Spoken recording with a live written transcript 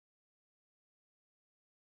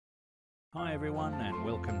Hi everyone, and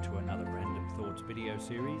welcome to another Random Thoughts video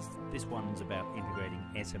series. This one's about integrating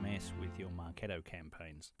SMS with your Marketo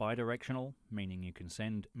campaigns. Bidirectional, meaning you can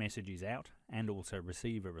send messages out and also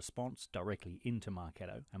receive a response directly into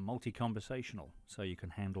Marketo. And multi-conversational, so you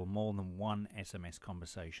can handle more than one SMS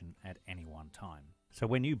conversation at any one time. So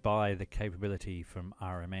when you buy the capability from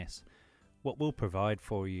RMS, what we'll provide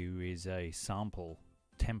for you is a sample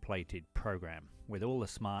templated program with all the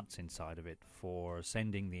smarts inside of it for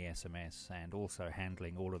sending the SMS and also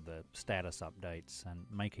handling all of the status updates and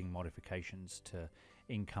making modifications to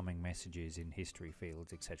incoming messages in history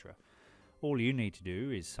fields, etc. All you need to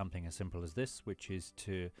do is something as simple as this, which is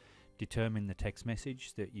to determine the text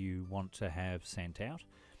message that you want to have sent out.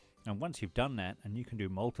 And once you've done that, and you can do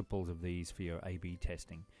multiples of these for your A/B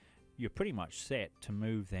testing, you're pretty much set to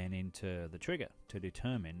move then into the trigger to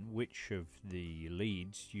determine which of the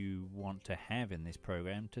leads you want to have in this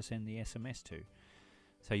program to send the SMS to.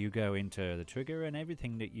 So you go into the trigger and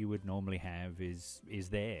everything that you would normally have is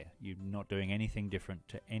there. You're not doing anything different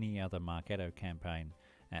to any other Marketo campaign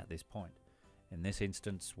at this point. In this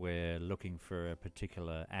instance, we're looking for a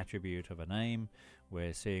particular attribute of a name.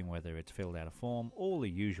 We're seeing whether it's filled out a form, all the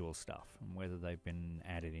usual stuff, and whether they've been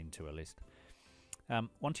added into a list.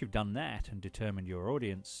 Once you've done that and determined your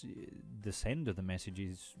audience, the send of the message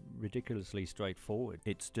is ridiculously straightforward.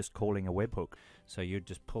 It's just calling a webhook. So you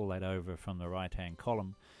just pull that over from the right-hand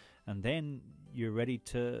column, and then you're ready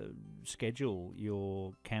to schedule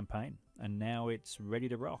your campaign. And now it's ready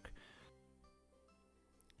to rock.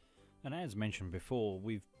 And as mentioned before,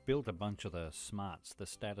 we've built a bunch of the smarts, the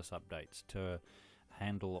status updates, to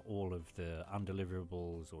handle all of the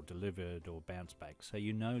undeliverables or delivered or bounce back, so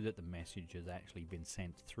you know that the message has actually been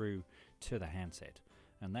sent through to the handset,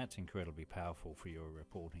 and that's incredibly powerful for your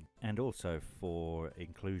reporting and also for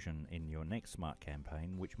inclusion in your next smart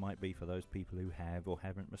campaign, which might be for those people who have or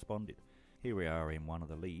haven't responded. Here we are in one of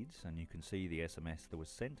the leads, and you can see the SMS that was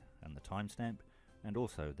sent and the timestamp and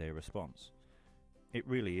also their response. It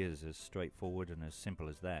really is as straightforward and as simple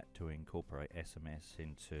as that to incorporate SMS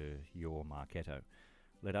into your Marketo.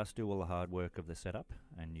 Let us do all the hard work of the setup,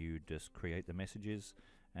 and you just create the messages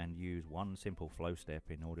and use one simple flow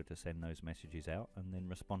step in order to send those messages out and then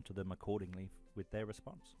respond to them accordingly with their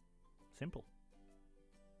response. Simple.